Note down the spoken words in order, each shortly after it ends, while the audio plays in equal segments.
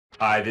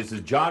Hi, this is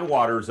John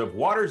Waters of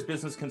Waters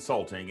Business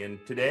Consulting, and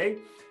today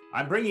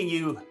I'm bringing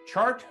you a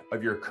chart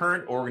of your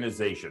current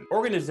organization.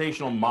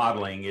 Organizational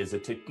modeling is a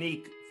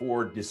technique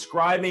for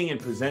describing and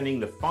presenting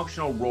the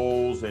functional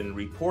roles and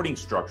reporting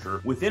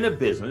structure within a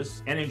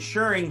business and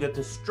ensuring that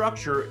the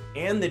structure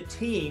and the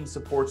team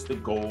supports the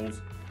goals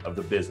of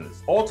the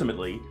business.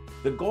 Ultimately,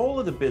 the goal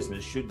of the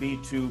business should be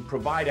to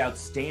provide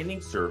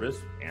outstanding service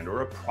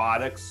and/or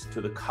products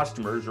to the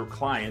customers or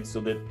clients so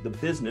that the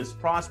business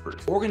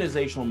prospers.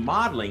 Organizational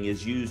modeling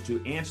is used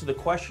to answer the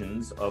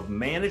questions of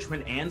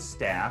management and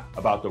staff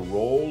about the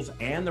roles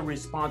and the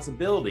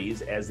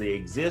responsibilities as they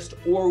exist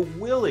or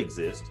will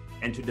exist,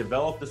 and to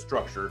develop the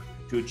structure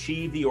to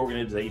achieve the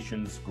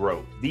organization's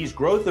growth. These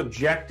growth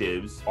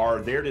objectives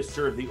are there to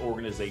serve the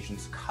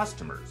organization's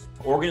customers.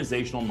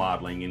 Organizational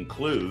modeling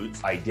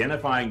includes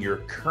identifying your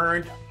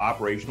current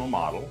operational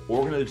model,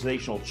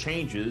 organizational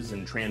changes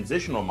and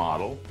transitional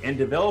model, and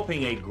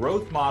developing a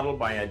growth model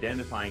by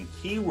identifying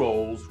key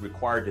roles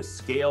required to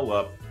scale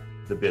up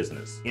the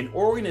business. In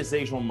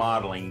organizational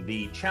modeling,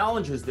 the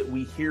challenges that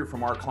we hear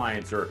from our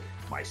clients are,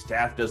 my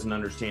staff doesn't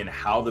understand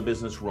how the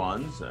business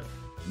runs.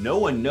 No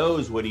one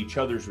knows what each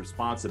other's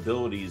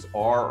responsibilities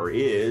are or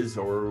is,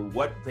 or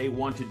what they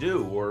want to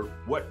do, or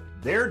what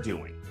they're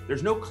doing.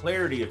 There's no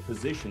clarity of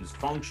positions,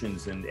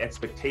 functions, and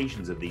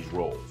expectations of these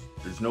roles.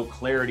 There's no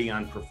clarity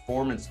on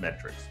performance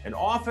metrics. And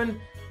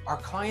often, our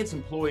clients,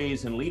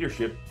 employees, and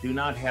leadership do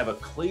not have a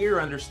clear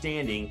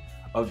understanding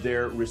of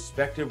their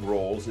respective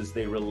roles as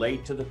they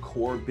relate to the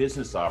core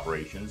business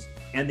operations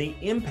and the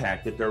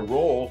impact that their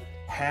role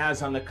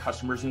has on the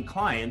customers and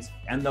clients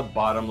and the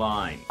bottom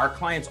line. Our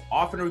clients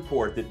often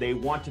report that they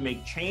want to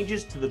make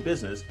changes to the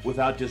business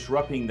without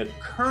disrupting the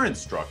current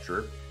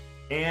structure,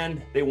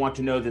 and they want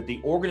to know that the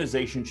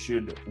organization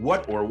should,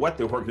 what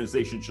the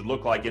organization should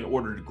look like in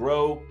order to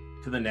grow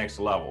to the next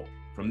level.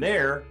 From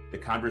there, the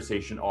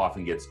conversation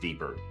often gets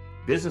deeper.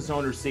 Business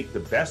owners seek the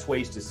best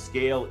ways to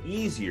scale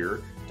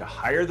easier, to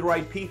hire the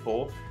right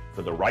people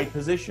for the right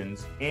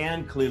positions,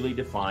 and clearly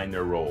define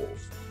their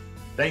roles.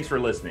 Thanks for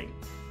listening.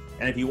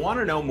 And if you want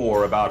to know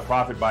more about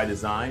Profit by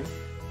Design,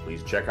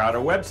 please check out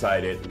our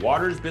website at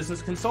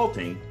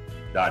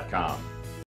watersbusinessconsulting.com.